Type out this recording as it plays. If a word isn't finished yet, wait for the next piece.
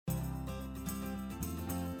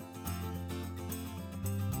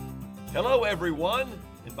Hello, everyone.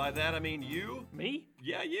 And by that, I mean you. Me?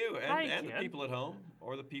 Yeah, you. Hi, And the Ken. people at home.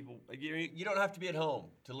 Or the people. You don't have to be at home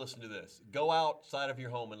to listen to this. Go outside of your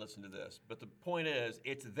home and listen to this. But the point is,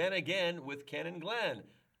 it's Then Again with Ken and Glenn.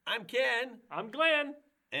 I'm Ken. I'm Glenn.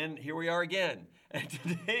 And here we are again. And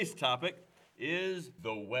today's topic is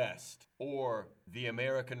the West, or the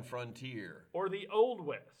American frontier, Or the Old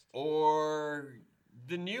West. or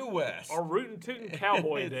the New West. Or rootin' tootin'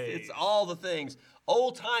 cowboy days. It's all the things.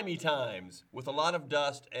 Old-timey times with a lot of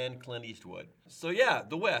dust and Clint Eastwood. So yeah,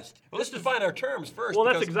 the West. Well, let's define our terms first. Well,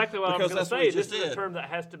 because, that's exactly what I was because going to that's what we say. This just is a did. term that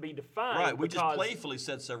has to be defined. Right, we just because- playfully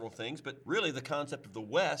said several things, but really the concept of the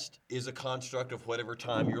West is a construct of whatever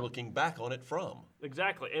time you're looking back on it from.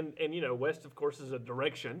 Exactly. And you know, West, of course, is a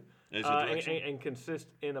direction. Is a direction. And consists,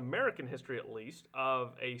 in American history at least,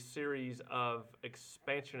 of a series of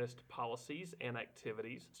expansionist policies and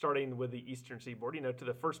activities, starting with the eastern seaboard. You know, to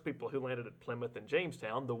the first people who landed at Plymouth and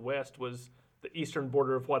Jamestown, the West was the eastern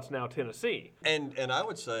border of what's now Tennessee. And I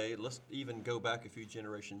would say, let's even go back a few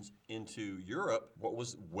generations into Europe. What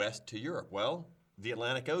was west to Europe? Well, the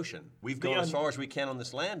Atlantic Ocean. We've gone as far as we can on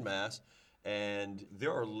this landmass. And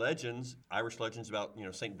there are legends, Irish legends about,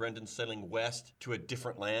 St. Brendan sailing west to a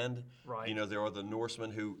different land. Right. There are the Norsemen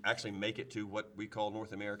who actually make it to what we call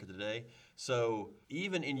North America today. So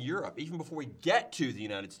even in Europe, even before we get to the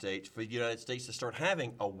United States, for the United States to start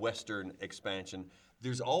having a western expansion,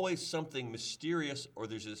 there's always something mysterious, or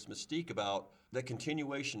there's this mystique about the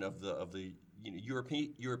continuation of the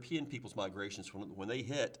European people's migrations when they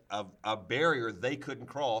hit a barrier they couldn't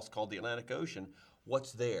cross called the Atlantic Ocean.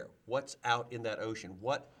 What's there? What's out in that ocean?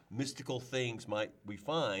 What mystical things might we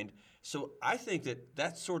find? So I think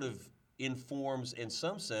that sort of informs, in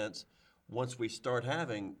some sense, once we start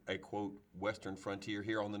having a, quote, western frontier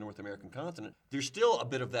here on the North American continent, there's still a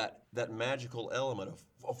bit of that magical element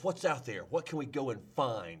of what's out there. What can we go and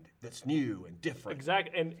find that's new and different?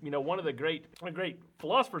 Exactly. And, one of the great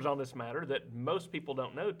philosophers on this matter that most people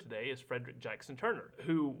don't know today is Frederick Jackson Turner,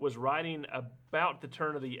 who was writing about the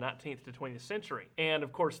turn of the 19th to 20th century. And,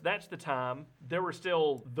 of course, that's the time there were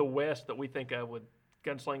still the West that we think of with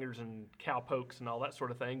gunslingers and cowpokes and all that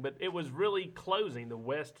sort of thing, but it was really closing. The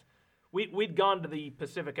West, we'd gone to the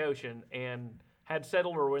Pacific Ocean and had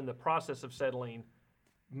settled, or were in the process of settling,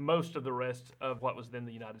 most of the rest of what was then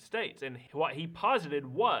the United States. And what he posited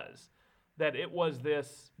was that it was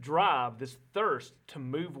this drive, this thirst to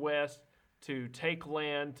move west, to take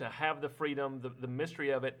land, to have the freedom, the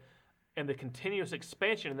mystery of it, and the continuous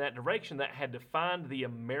expansion in that direction that had defined the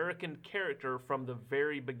American character from the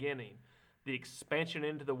very beginning. The expansion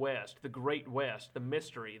into the West, the Great West, the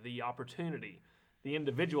mystery, the opportunity, the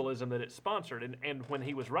individualism that it sponsored. And when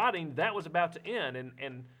he was writing, that was about to end.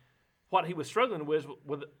 And what he was struggling with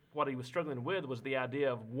was the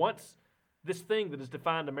idea of, once this thing that has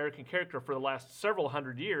defined American character for the last several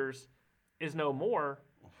hundred years is no more,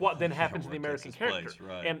 what then happens to the American character? Place,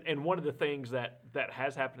 right. And one of the things that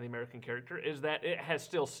has happened to the American character is that it has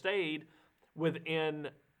still stayed within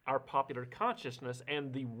our popular consciousness,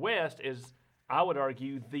 and the West is, I would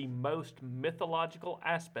argue, the most mythological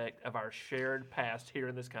aspect of our shared past here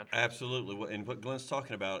in this country. Absolutely. And what Glenn's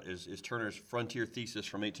talking about is Turner's frontier thesis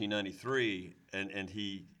from 1893, and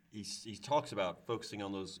he talks about focusing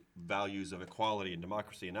on those values of equality and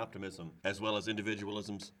democracy and optimism, as well as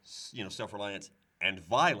individualism, self-reliance, and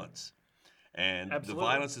violence. And Absolutely. the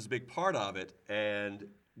violence is a big part of it. And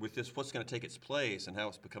with this, what's going to take its place and how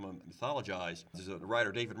it's become mythologized, there's a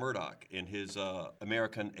writer, David Murdoch, in his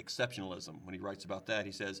American Exceptionalism. When he writes about that,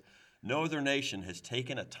 he says, "No other nation has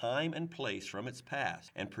taken a time and place from its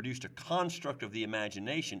past and produced a construct of the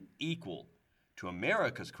imagination equal to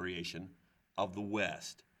America's creation of the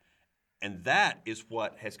West." And that is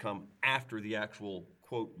what has come after the actual,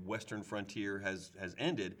 quote, western frontier has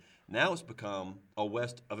ended. Now it's become a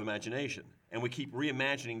West of imagination. And we keep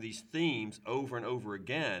reimagining these themes over and over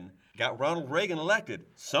again. Got Ronald Reagan elected,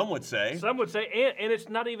 some would say. Some would say, and it's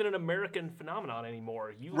not even an American phenomenon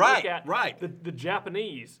anymore. You Right, look at right. the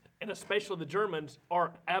Japanese, and especially the Germans,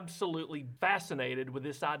 are absolutely fascinated with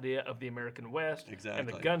this idea of the American West. Exactly. And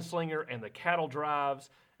the gunslinger and the cattle drives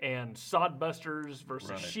and sodbusters versus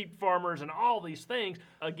Right. sheep farmers and all these things.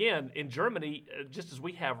 Again, in Germany, just as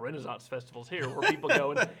we have Renaissance festivals here where people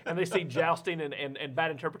go and they see jousting and bad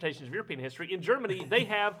interpretations of European history, in Germany they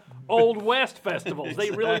have Old West festivals. They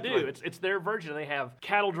really do. It's their version. They have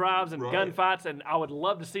cattle drives and Right. gunfights, and I would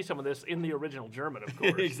love to see some of this in the original German, of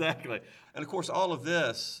course. Exactly. And of course, all of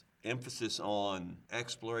this emphasis on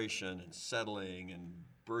exploration and settling and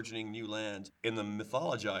burgeoning new lands in the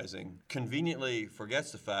mythologizing conveniently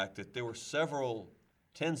forgets the fact that there were several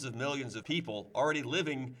tens of millions of people already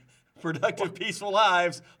living productive, peaceful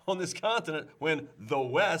lives on this continent when the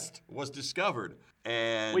West was discovered.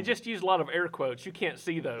 And we just use a lot of air quotes. You can't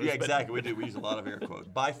see those. Yeah, exactly. We do. We use a lot of air quotes.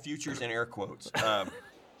 Buy futures and air quotes.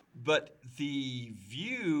 But the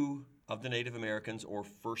view of the Native Americans, or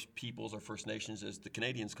First Peoples, or First Nations, as the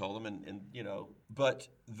Canadians call them, but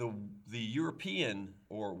the European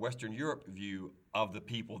or Western Europe view of the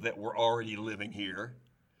people that were already living here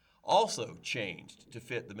also changed to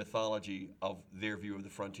fit the mythology of their view of the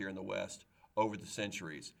frontier in the West over the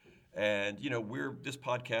centuries. And this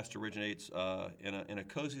podcast originates in a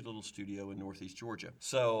cozy little studio in Northeast Georgia.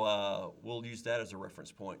 So we'll use that as a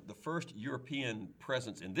reference point. The first European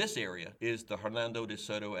presence in this area is the Hernando de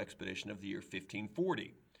Soto expedition of the year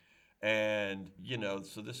 1540. And,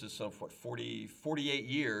 so this is 48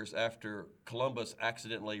 years after Columbus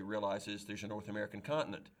accidentally realizes there's a North American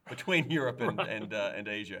continent between Europe and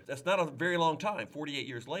Asia. That's not a very long time, 48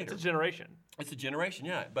 years later. It's a generation. It's a generation,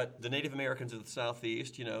 yeah. But the Native Americans of the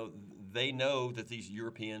Southeast, they know that these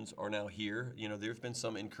Europeans are now here. There's been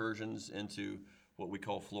some incursions into what we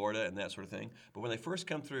call Florida and that sort of thing. But when they first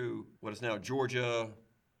come through what is now Georgia,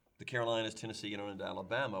 the Carolinas, Tennessee, and into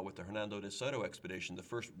Alabama with the Hernando de Soto expedition, the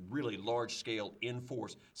first really large-scale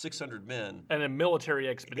in-force, 600 men. And a military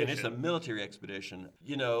expedition. And it's a military expedition.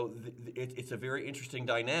 It's a very interesting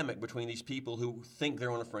dynamic between these people who think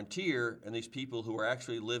they're on a frontier and these people who are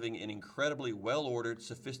actually living in incredibly well-ordered,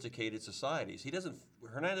 sophisticated societies.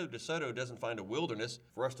 Hernando de Soto doesn't find a wilderness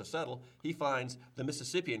for us to settle. He finds the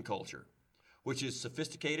Mississippian culture, which is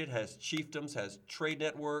sophisticated, has chiefdoms, has trade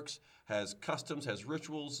networks, has customs, has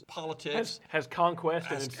rituals, politics. Has conquest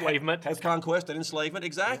and enslavement. Has conquest and enslavement,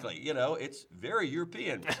 exactly. It's very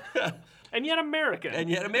European. And yet American. And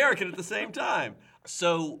yet American at the same time.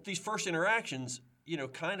 So these first interactions,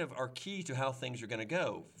 kind of are key to how things are going to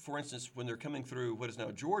go. For instance, when they're coming through what is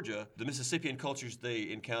now Georgia, the Mississippian cultures they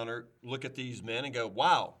encounter look at these men and go,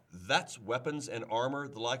 wow, that's weapons and armor,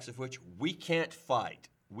 the likes of which we can't fight.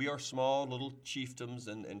 We are small little chiefdoms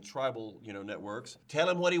and tribal, networks. Tell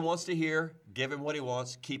him what he wants to hear, give him what he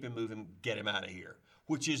wants, keep him moving, get him out of here,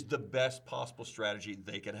 which is the best possible strategy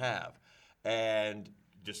they can have. And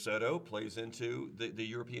De Soto plays into the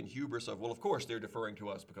European hubris of, well, of course, they're deferring to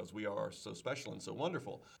us because we are so special and so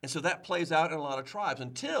wonderful. And so that plays out in a lot of tribes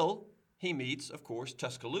until he meets, of course,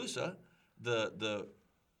 Tuscaloosa, the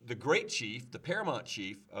great chief, the paramount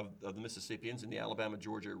chief of the Mississippians in the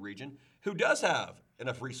Alabama-Georgia region, who does have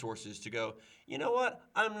enough resources to go, you know what,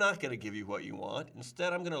 I'm not going to give you what you want.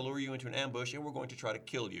 Instead, I'm going to lure you into an ambush, and we're going to try to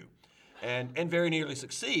kill you. And very nearly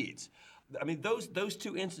succeeds. I mean, those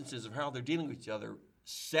two instances of how they're dealing with each other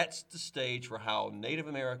sets the stage for how Native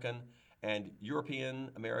American and European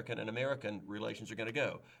American and American relations are going to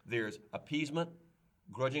go. There's appeasement,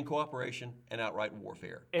 grudging cooperation, and outright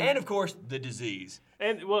warfare. And of course, the disease.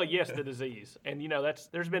 And, yes, the disease. And,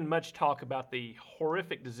 there's been much talk about the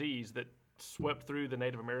horrific disease that swept through the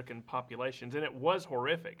Native American populations, and it was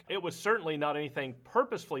horrific. It was certainly not anything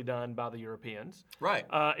purposefully done by the Europeans. Right.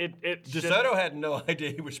 De Soto had no idea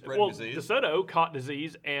he was spreading disease. De Soto caught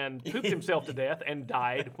disease and pooped himself to death and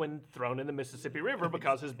died when thrown in the Mississippi River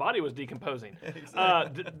because his body was decomposing.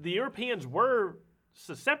 Exactly. The Europeans were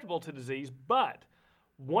susceptible to disease, but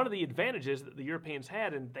one of the advantages that the Europeans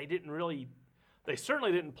had, and they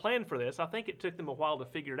certainly didn't plan for this, I think it took them a while to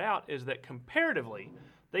figure it out, is that comparatively,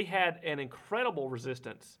 they had an incredible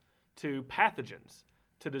resistance to pathogens,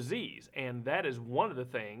 to disease. And that is one of the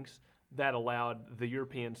things that allowed the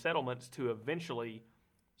European settlements to eventually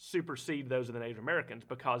supersede those of the Native Americans,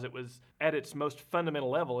 because it was, at its most fundamental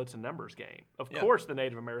level, it's a numbers game. Of course, the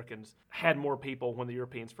Native Americans had more people when the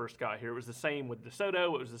Europeans first got here. It was the same with De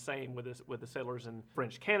Soto. It was the same with the settlers in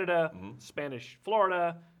French Canada, Spanish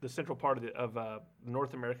Florida, the central part of the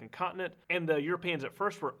North American continent. And the Europeans at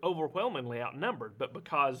first were overwhelmingly outnumbered, but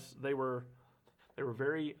because they were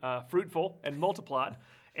very fruitful and multiplied,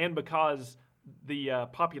 and because the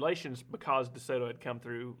populations, because De Soto had come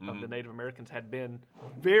through, of the Native Americans had been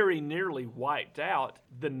very nearly wiped out,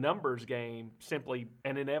 the numbers game simply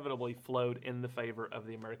and inevitably flowed in the favor of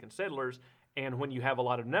the American settlers. And when you have a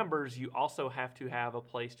lot of numbers, you also have to have a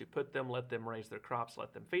place to put them, let them raise their crops,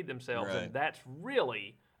 let them feed themselves. Right. And that's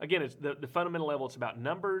really, again, it's the fundamental level. It's about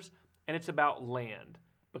numbers and it's about land.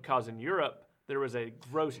 Because in Europe, there was a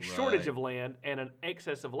gross shortage of land and an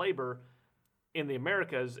excess of labor. In the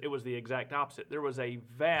Americas, it was the exact opposite. There was a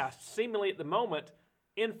vast, seemingly at the moment,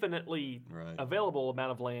 infinitely available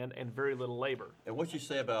amount of land and very little labor. And what you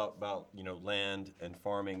say about land and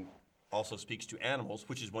farming also speaks to animals,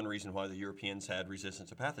 which is one reason why the Europeans had resistance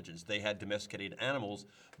to pathogens. They had domesticated animals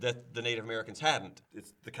that the Native Americans hadn't.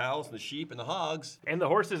 It's the cows and the sheep and the hogs. And the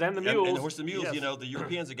horses and the mules. And the horses and mules, yes. you know, the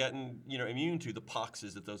Europeans had gotten, you know, immune to the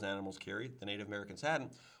poxes that those animals carried. The Native Americans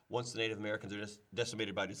hadn't. Once the Native Americans are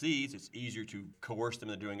decimated by disease, it's easier to coerce them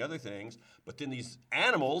into doing other things. But then these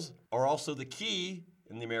animals are also the key,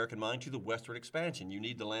 in the American mind, to the westward expansion. You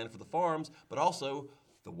need the land for the farms, but also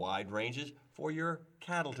the wide ranges for your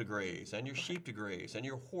cattle to graze, and your sheep to graze, and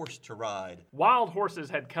your horse to ride. Wild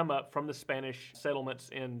horses had come up from the Spanish settlements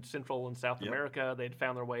in Central and South America. They'd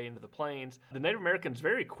found their way into the plains. The Native Americans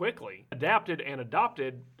very quickly adapted and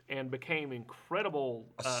adopted and became incredible,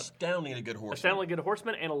 astoundingly good horsemen. Astoundingly good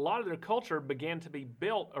horsemen, and a lot of their culture began to be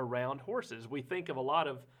built around horses. We think of a lot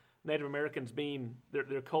of Native Americans being,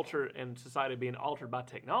 their culture and society being altered by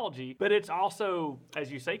technology, but it's also,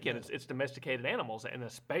 as you say, Ken, it's domesticated animals, and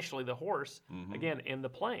especially the horse, again, in the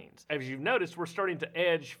plains. As you've noticed, we're starting to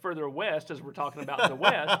edge further west as we're talking about the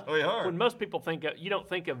West. We are. When most people think of, you don't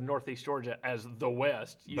think of Northeast Georgia as the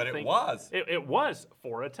West. But it was. It was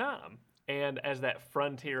for a time. And as that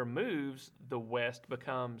frontier moves, the West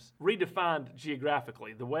becomes redefined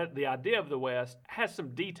geographically. The idea of the West has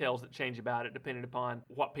some details that change about it depending upon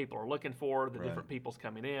what people are looking for, the different peoples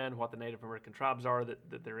coming in, what the Native American tribes are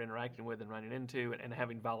that they're interacting with and running into and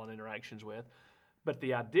having violent interactions with. But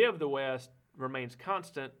the idea of the West remains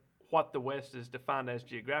constant. What the West is defined as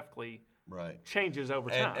geographically changes over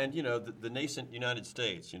time. And you know, the nascent United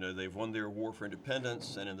States, you know, they've won their war for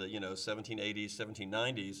independence, and in the, 1780s,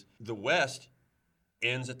 1790s, the West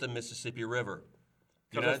ends at the Mississippi River.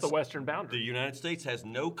 So that's the western boundary. The United States has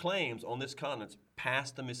no claims on this continent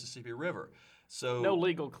past the Mississippi River. So no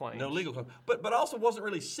legal claims. No legal claims. But also wasn't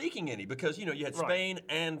really seeking any because, you had Spain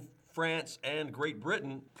and France and Great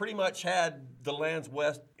Britain pretty much had the lands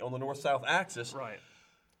west on the north-south axis. Right.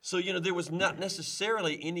 So, there was not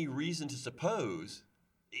necessarily any reason to suppose,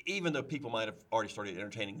 even though people might have already started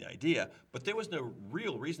entertaining the idea, but there was no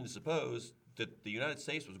real reason to suppose that the United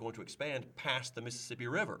States was going to expand past the Mississippi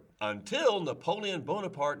River until Napoleon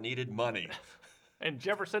Bonaparte needed money. And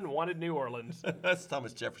Jefferson wanted New Orleans. That's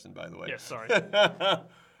Thomas Jefferson, by the way. Yes, sorry.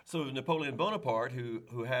 So Napoleon Bonaparte,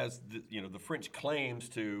 who has the French claims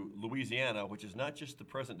to Louisiana, which is not just the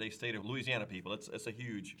present-day state of Louisiana, people. It's a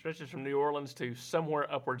huge stretches from New Orleans to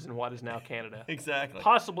somewhere upwards in what is now Canada. Exactly.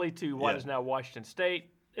 Possibly to what is now Washington State.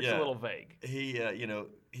 It's a little vague. He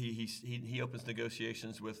opens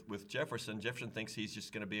negotiations with Jefferson. Jefferson thinks he's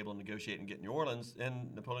just going to be able to negotiate and get New Orleans,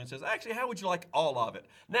 and Napoleon says, "Actually, how would you like all of it?"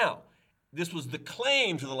 Now, this was the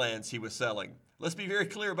claim to the lands he was selling. Let's be very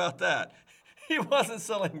clear about that. He wasn't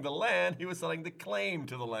selling the land, he was selling the claim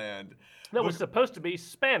to the land. That was supposed to be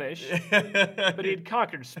Spanish, but he'd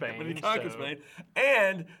conquered Spain. Spain.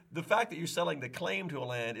 And the fact that you're selling the claim to a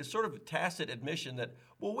land is sort of a tacit admission that,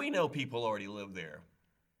 well, we know people already live there,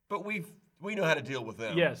 but we know how to deal with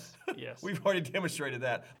them. Yes. We've already demonstrated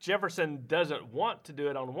that. Jefferson doesn't want to do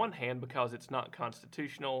it on one hand because it's not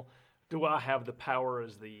constitutional. Do I have the power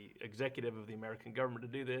as the executive of the American government to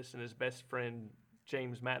do this? And his best friend,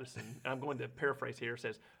 James Madison, and I'm going to paraphrase here,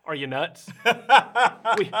 says, "Are you nuts?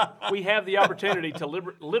 we have the opportunity to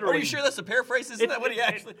literally." Are you sure that's a paraphrase? Isn't that what he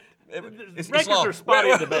actually? Records are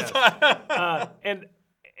spotty at the best. And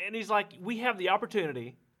he's like, we have the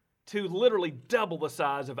opportunity to literally double the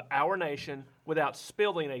size of our nation without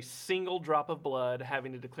spilling a single drop of blood,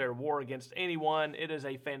 having to declare war against anyone. It is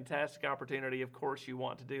a fantastic opportunity. Of course, you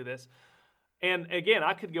want to do this. And again,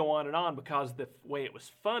 I could go on and on because the way it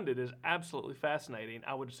was funded is absolutely fascinating.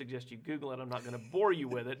 I would suggest you Google it. I'm not going to bore you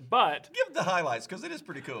with it, but give the highlights because it is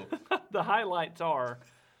pretty cool. The highlights are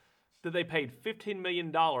that they paid $15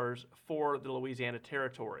 million for the Louisiana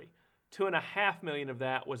Territory. $2.5 million of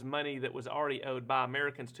that was money that was already owed by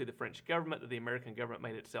Americans to the French government that the American government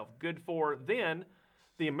made itself good for. Then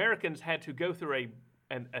the Americans had to go through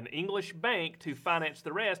an English bank to finance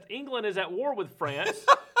the rest. England is at war with France.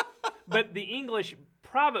 But the English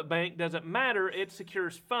private bank doesn't matter. It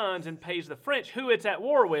secures funds and pays the French, who it's at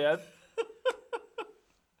war with,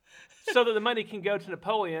 so that the money can go to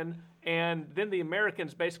Napoleon. And then the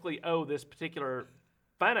Americans basically owe this particular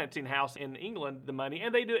financing house in England the money.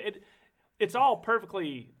 And they do it. It's all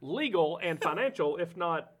perfectly legal and financial, if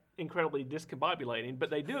not incredibly discombobulating. But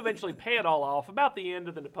they do eventually pay it all off about the end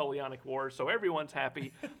of the Napoleonic Wars, so everyone's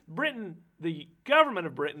happy. Britain, the government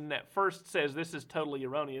of Britain, at first says this is totally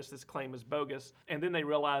erroneous, this claim is bogus, and then they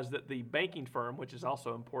realize that the banking firm, which is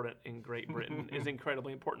also important in Great Britain, is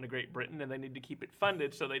incredibly important to Great Britain, and they need to keep it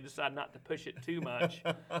funded, so they decide not to push it too much.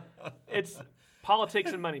 It's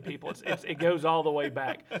politics and money, people. It goes all the way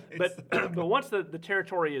back. But once the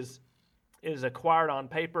territory is acquired on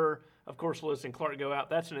paper, of course, Lewis and Clark go out.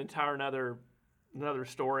 That's an entire another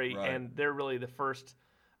story, Right. and they're really the first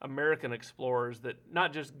American explorers that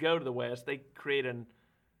not just go to the West, they create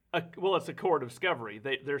it's a core discovery.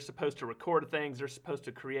 They're supposed to record things. They're supposed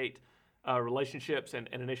to create relationships and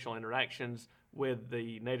initial interactions with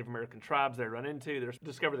the Native American tribes they run into. They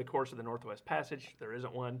discover the course of the Northwest Passage. There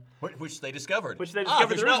isn't one. Which they discovered. Which they discovered.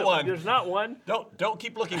 There's not one. There's not one. Don't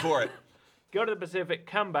keep looking for it. Go to the Pacific,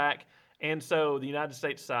 come back, and so the United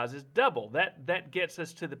States size is double. That gets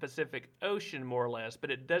us to the Pacific Ocean more or less,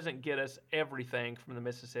 but it doesn't get us everything from the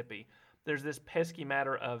Mississippi. There's this pesky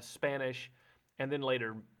matter of Spanish and then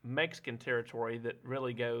later Mexican territory that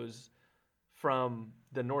really goes from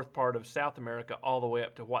the north part of South America all the way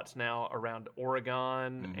up to what's now around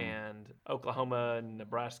Oregon and Oklahoma and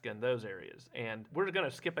Nebraska and those areas. And we're going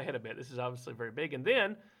to skip ahead a bit. This is obviously very big. And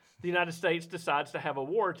then the United States decides to have a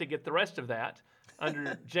war to get the rest of that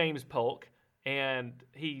under James Polk. And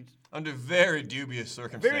he... Under very dubious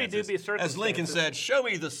circumstances. Very dubious circumstances. As Lincoln said, show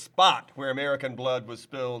me the spot where American blood was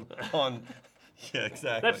spilled on... Yeah,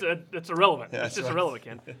 exactly. That's irrelevant. Yeah, it's just irrelevant,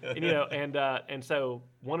 Ken. And so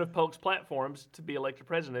one of Polk's platforms to be elected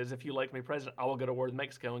president is, if you elect me president, I will go to war with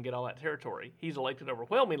Mexico and get all that territory. He's elected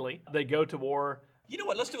overwhelmingly. They go to war. You know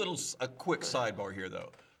what? Let's do a quick sidebar here,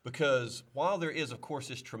 though, because while there is, of course,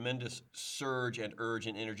 this tremendous surge and urge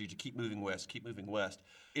and energy to keep moving west,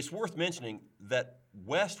 it's worth mentioning that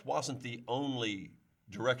west wasn't the only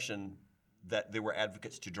direction that there were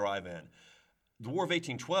advocates to drive in. The War of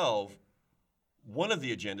 1812. One of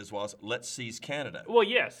the agendas was let's seize Canada. Well,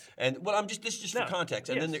 yes. And this is just for context.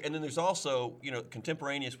 And then there's also,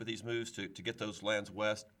 contemporaneous with these moves to get those lands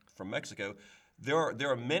west from Mexico, there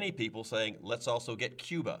are many people saying let's also get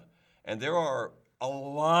Cuba. And there are a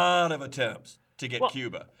lot of attempts to get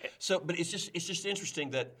Cuba. So, but it's just interesting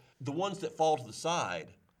that the ones that fall to the side,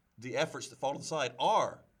 the efforts that fall to the side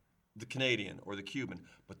are the Canadian or the Cuban,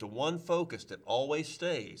 but the one focus that always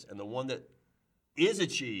stays and the one that is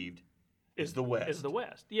achieved is the West. Is the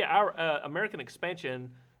West. Yeah, our American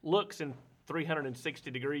expansion looks in 360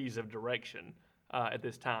 degrees of direction at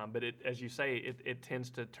this time, but as you say, it tends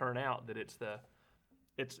to turn out that it's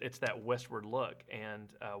that westward look.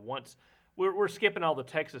 And once we're skipping all the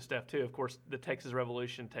Texas stuff too. Of course, the Texas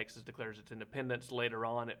Revolution, Texas declares its independence. Later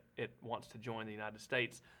on, it wants to join the United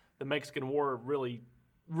States. The Mexican War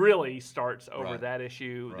really starts over that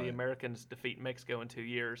issue. Right. The Americans defeat Mexico in 2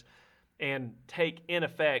 years. And take, in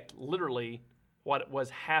effect, literally what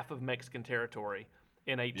was half of Mexican territory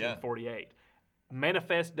in 1848.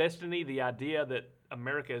 Manifest destiny, the idea that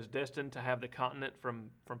America is destined to have the continent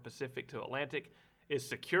from Pacific to Atlantic, is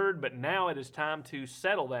secured, but now it is time to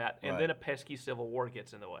settle that, and then a pesky civil war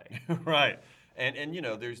gets in the way. Right. And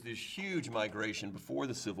there's this huge migration before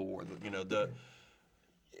the Civil War.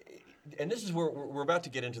 And this is where we're about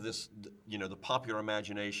to get into this, the popular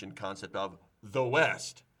imagination concept of the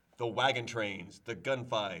West. The wagon trains, the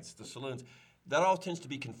gunfights, the saloons, that all tends to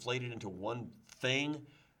be conflated into one thing.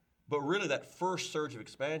 But really, that first surge of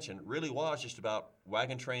expansion really was just about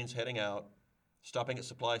wagon trains heading out, stopping at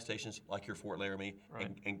supply stations like your Fort Laramie,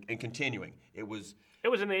 and continuing. It was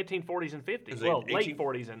in the 1840s and 50s. Well, late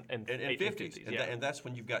 40s and 50s. And that's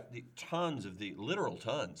when you've got the literal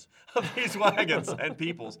tons of these wagons and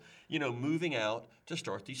peoples, moving out to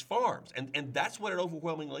start these farms. And that's what it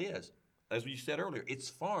overwhelmingly is. As we said earlier, it's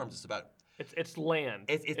farms. It's about it's land.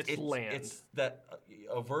 It's land. It's that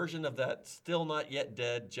a version of that still not yet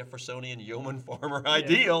dead Jeffersonian yeoman farmer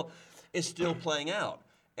ideal is still playing out.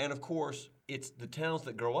 And of course, it's the towns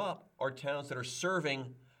that grow up are towns that are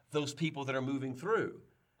serving those people that are moving through.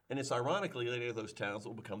 And it's ironically later those towns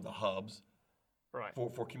will become the hubs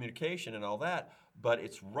for communication and all that. But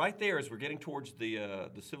it's right there as we're getting towards the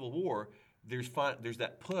Civil War. There's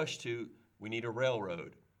that push to we need a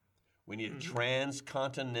railroad. We need a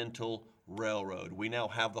transcontinental railroad. We now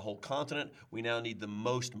have the whole continent. We now need the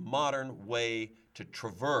most modern way to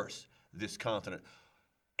traverse this continent.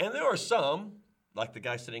 And there are some, like the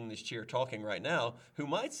guy sitting in this chair talking right now, who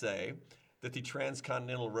might say that the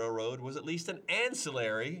Transcontinental Railroad was at least an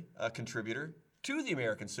ancillary contributor to the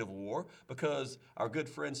American Civil War, because our good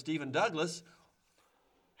friend Stephen Douglas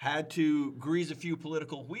had to grease a few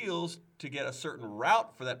political wheels to get a certain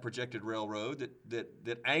route for that projected railroad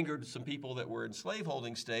that angered some people that were in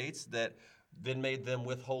slaveholding states, that then made them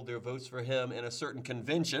withhold their votes for him in a certain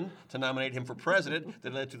convention to nominate him for president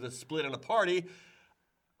that led to the split in a party.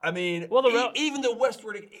 I mean, even the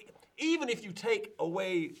westward, even if you take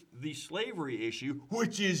away the slavery issue,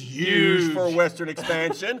 which is huge for Western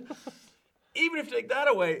expansion, even if you take that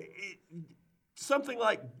away, something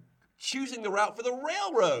like choosing the route for the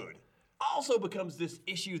railroad. also becomes this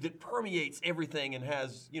issue that permeates everything and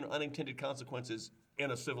has, unintended consequences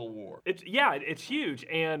in a civil war. It's huge,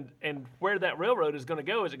 and where that railroad is going to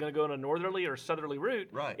go, is it going to go on a northerly or southerly route,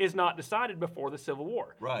 Right. is not decided before the Civil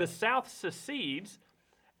War. Right. The South secedes,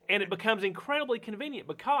 and it becomes incredibly convenient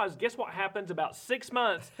because guess what happens about 6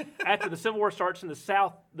 months after the Civil War starts and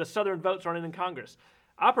the Southern votes aren't in Congress?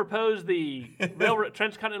 I propose the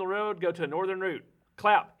Transcontinental Railroad go to a northern route.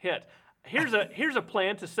 Clap, hit. Here's a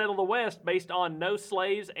plan to settle the West based on no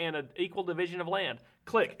slaves and an equal division of land.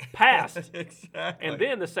 Click, passed. Exactly. And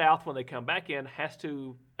then the South, when they come back in, has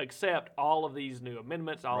to accept all of these new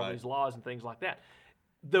amendments, all of these laws and things like that.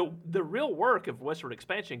 The real work of westward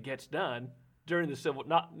expansion gets done during the Civil,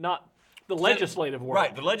 not the legislative work.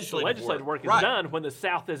 Right, the legislative work is right. done when the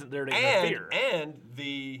South isn't there to interfere. And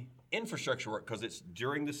the infrastructure work, because it's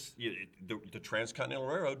during this, the Transcontinental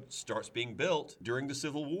Railroad starts being built during the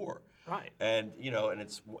Civil War. Right. And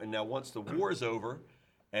and now once the war is over,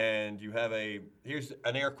 and you have here's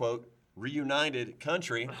an air quote, reunited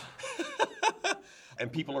country,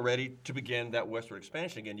 and people are ready to begin that westward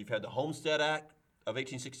expansion again. You've had the Homestead Act of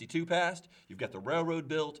 1862 passed. You've got the railroad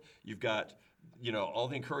built. You've got all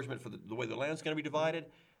the encouragement for the way the land's going to be divided.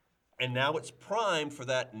 And now it's primed for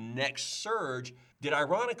that next surge that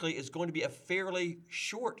ironically is going to be a fairly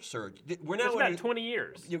short surge. We're now it's about 20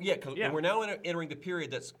 years. And we're now entering the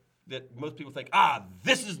period that most people think,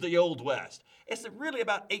 this is the Old West. It's really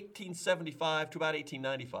about 1875 to about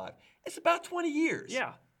 1895. It's about 20 years.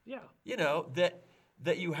 Yeah.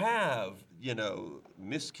 That you have,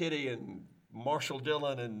 Miss Kitty and Marshall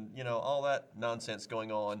Dillon and, all that nonsense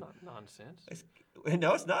going on. It's not nonsense.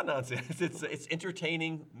 No, it's not nonsense. It's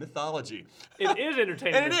entertaining mythology. It is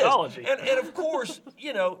entertaining mythology. And of course,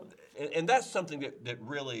 and that's something that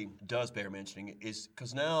really does bear mentioning is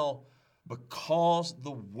because now, because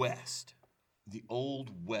the West, the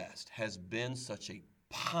Old West, has been such a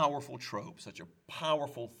powerful trope, such a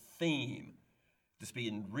powerful theme that's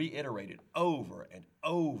being reiterated over and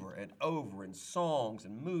over and over in songs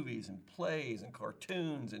and movies and plays and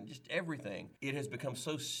cartoons and just everything. It has become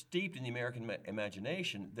so steeped in the American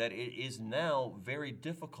imagination that it is now very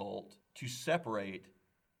difficult to separate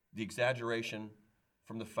the exaggeration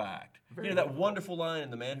from the fact. That wonderful line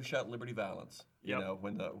in The Man Who Shot Liberty Valance.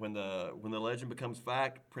 When the legend becomes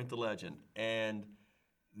fact, print the legend. And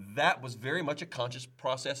that was very much a conscious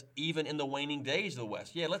process, even in the waning days of the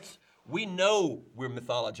West. We know we're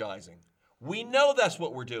mythologizing. We know that's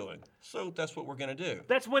what we're doing. So that's what we're going to do.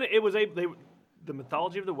 That's when the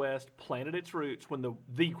mythology of the West planted its roots when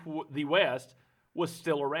the West was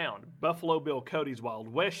still around. Buffalo Bill Cody's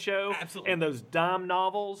Wild West show. Absolutely. And those dime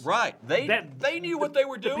novels. Right. They knew what they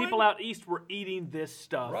were doing. The people out east were eating this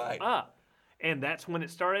stuff right. up. And that's when it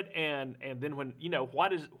started. And then when,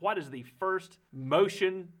 what is the first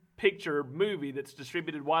motion picture movie that's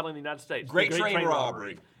distributed widely in the United States? Great Train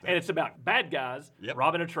Robbery. And it's about bad guys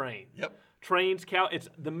robbing a train. Yep. Trains,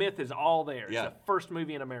 the myth is all there. It's the first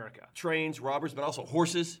movie in America. Trains, robbers, but also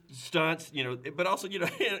horses, stunts, but also, in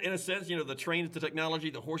a sense, the train is the technology,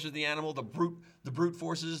 the horse is the animal, the brute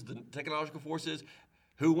forces, the technological forces.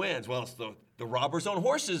 Who wins? Well, it's the robbers on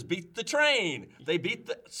horses beat the train. They beat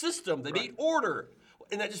the system. They beat order.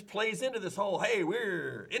 And that just plays into this whole, hey,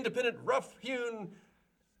 we're independent, rough-hewn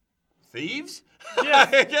thieves?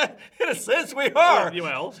 Yes. In a sense, we are.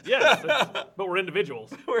 Well, yes. But we're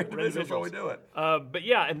individuals. We're individuals while we do it. But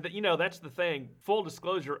yeah, and that's the thing. Full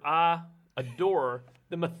disclosure, I adore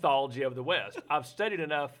the mythology of the West. I've studied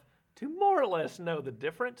enough to more or less know the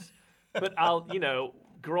difference. But I'll,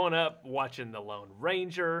 growing up watching The Lone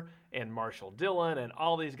Ranger and Marshall Dillon and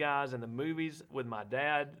all these guys in the movies with my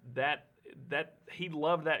dad, that he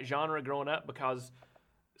loved that genre growing up because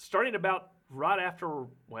starting about right after,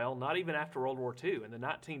 well, not even after World War II, in the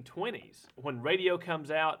 1920s, when radio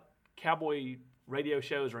comes out, cowboy radio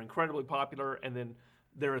shows are incredibly popular, and then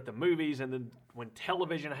they're at the movies, and then when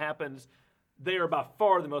television happens, they are by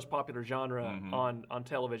far the most popular genre on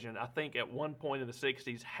television. I think at one point in the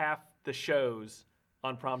 60s, half the shows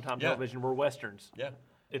on primetime television were Westerns. Yeah.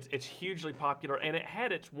 It's hugely popular, and it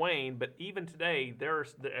had its wane, but even today,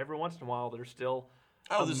 every once in a while, there's still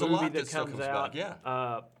there's movie a lot that comes out. back,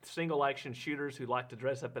 yeah. Single action shooters who like to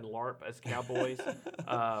dress up in LARP as cowboys.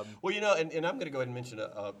 Well, and I'm going to go ahead and mention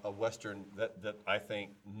a Western that I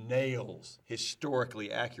think nails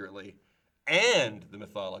historically accurately and the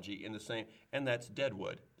mythology in the same, and that's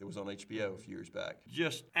Deadwood. It was on HBO a few years back.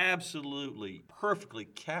 Just absolutely perfectly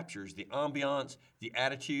captures the ambiance, the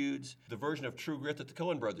attitudes, the version of True Grit that the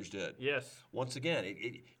Coen brothers did. Yes. Once again,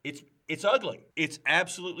 it's ugly. It's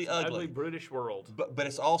absolutely ugly. Ugly, brutish world. But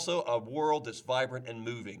it's also a world that's vibrant and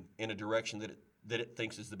moving in a direction that it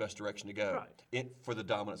thinks is the best direction to go for the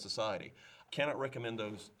dominant society. Cannot recommend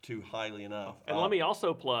those two highly enough. And let me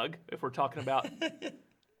also plug, if we're talking about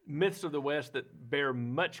myths of the West that bear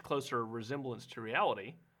much closer resemblance to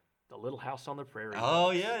reality, The Little House on the Prairie. Oh,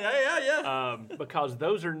 yeah. Because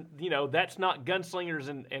those are, that's not gunslingers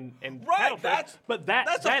and right, that's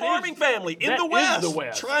a farming family in the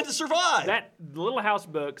West trying to survive. The Little House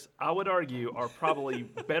books, I would argue, are probably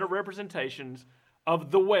better representations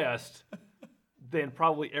of the West than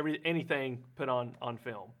probably anything put on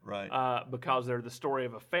film. Right. Because they're the story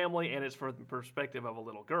of a family, and it's from the perspective of a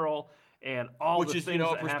little girl, and all Which the is, things a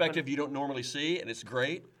that perspective happen. you don't normally see, and it's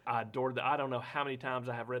great. I adored I don't know how many times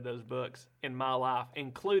I have read those books in my life,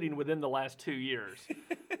 including within the last 2 years.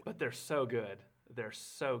 But they're so good. They're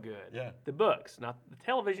so good. Yeah. The books, not the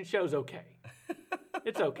television show's okay.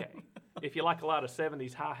 It's okay. If you like a lot of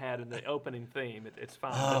 70s hi-hat in the opening theme, it's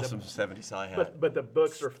fine. Oh, some 70s hi-hat. But the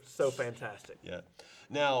books are so fantastic. Yeah.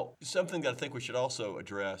 Now, something that I think we should also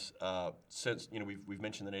address, since we've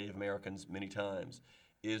mentioned the Native Americans many times,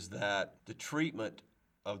 is that the treatment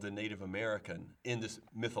of the Native American in this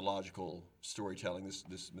mythological storytelling,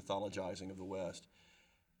 this mythologizing of the West,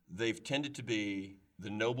 they've tended to be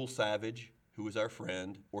the noble savage who is our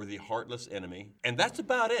friend, or the heartless enemy, and that's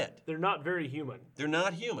about it. They're not very human. They're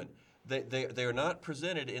not human. They are not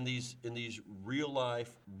presented in these real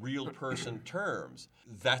life, real person terms.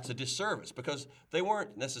 That's a disservice because they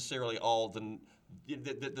weren't necessarily all the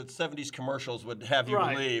 70s commercials would have you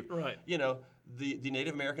believe. Right. The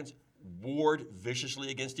Native Americans warred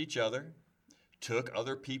viciously against each other, took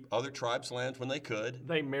other tribes' lands when they could.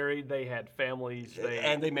 They married. They had families.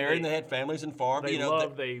 They married and they had families and farmed. They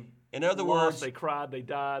loved. In other words, they cried, they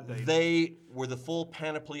died. They were the full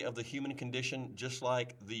panoply of the human condition, just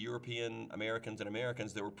like the European Americans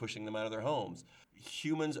that were pushing them out of their homes.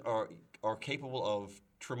 Humans are capable of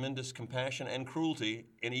tremendous compassion and cruelty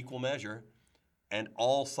in equal measure, and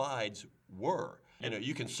all sides were.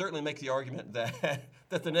 You can certainly make the argument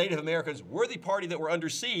that the Native Americans were the party that were under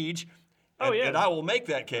siege, and I will make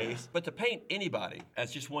that case. But to paint anybody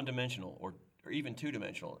as just one-dimensional or even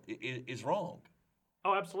two-dimensional is wrong.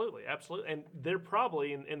 Oh, absolutely, absolutely. And they're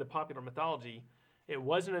probably, in the popular mythology, it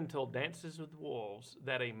wasn't until Dances with Wolves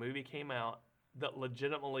that a movie came out that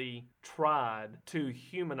legitimately tried to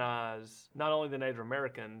humanize not only the Native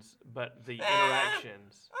Americans, but the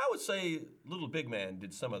interactions. I would say Little Big Man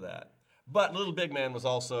did some of that. But Little Big Man was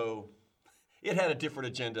also... It had a different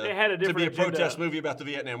agenda. It had a different agenda. To be a protest movie about the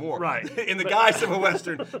Vietnam War. Right. In the guise of a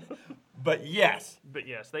Western. But yes,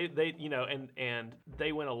 they and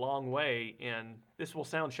they went a long way in, this will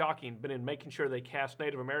sound shocking, but in making sure they cast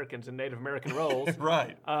Native Americans in Native American roles.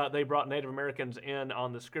 Right. They brought Native Americans in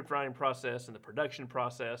on the script writing process and the production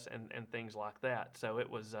process and things like that. So it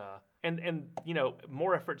was and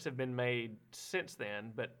more efforts have been made since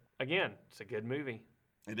then, but again, it's a good movie.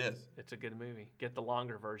 It is. It's a good movie. Get the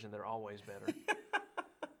longer version; they're always better.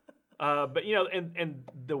 But and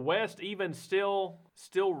the West even still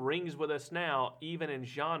rings with us now, even in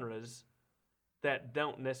genres that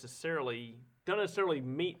don't necessarily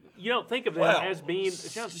meet. You don't think of them as being.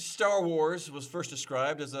 Star Wars was first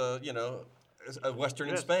described as a Western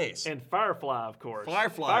in space, and Firefly, of course.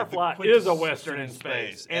 Firefly is a Western in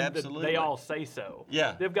space, and absolutely. They all say so.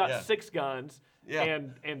 Yeah, they've got 6 guns. Yeah.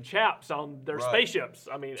 And chaps on their spaceships.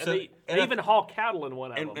 I mean, so, they even haul cattle in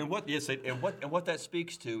one of them. And what that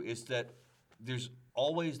speaks to is that there's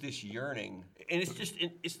always this yearning, and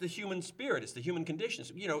it's the human spirit, it's the human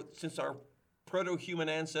conditions. Since our proto-human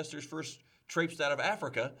ancestors first traipsed out of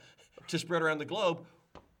Africa to spread around the globe,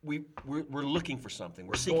 we're looking for something.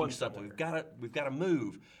 We're seeking something. We've got to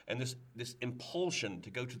move, and this impulsion to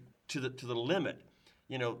go to the limit,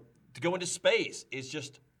 to go into space is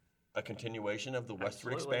just a continuation of the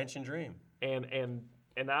westward expansion dream. And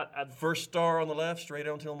I first star on the left, straight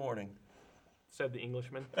on till morning, said the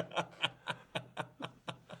Englishman.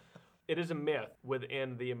 It is a myth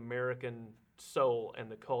within the American soul and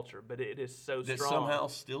the culture, but it is so that strong. Somehow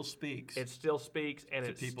still speaks. It still speaks, and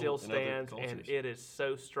it still stands, and it is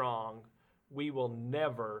so strong. We will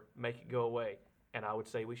never make it go away, and I would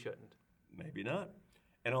say we shouldn't. Maybe not.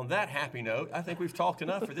 And on that happy note, I think we've talked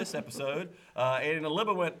enough for this episode. And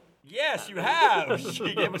Alibba went, "Yes, you have."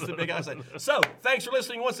 She gave us the big eye. So, thanks for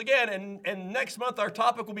listening once again. And next month, our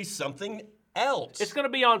topic will be something else. It's going to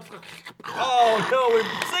be on... Oh,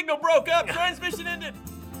 no, signal broke up. Transmission ended.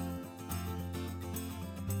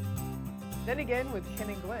 Then Again with Ken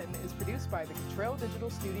and Glenn is produced by the Cottrell Digital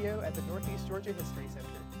Studio at the Northeast Georgia History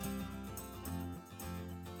Center.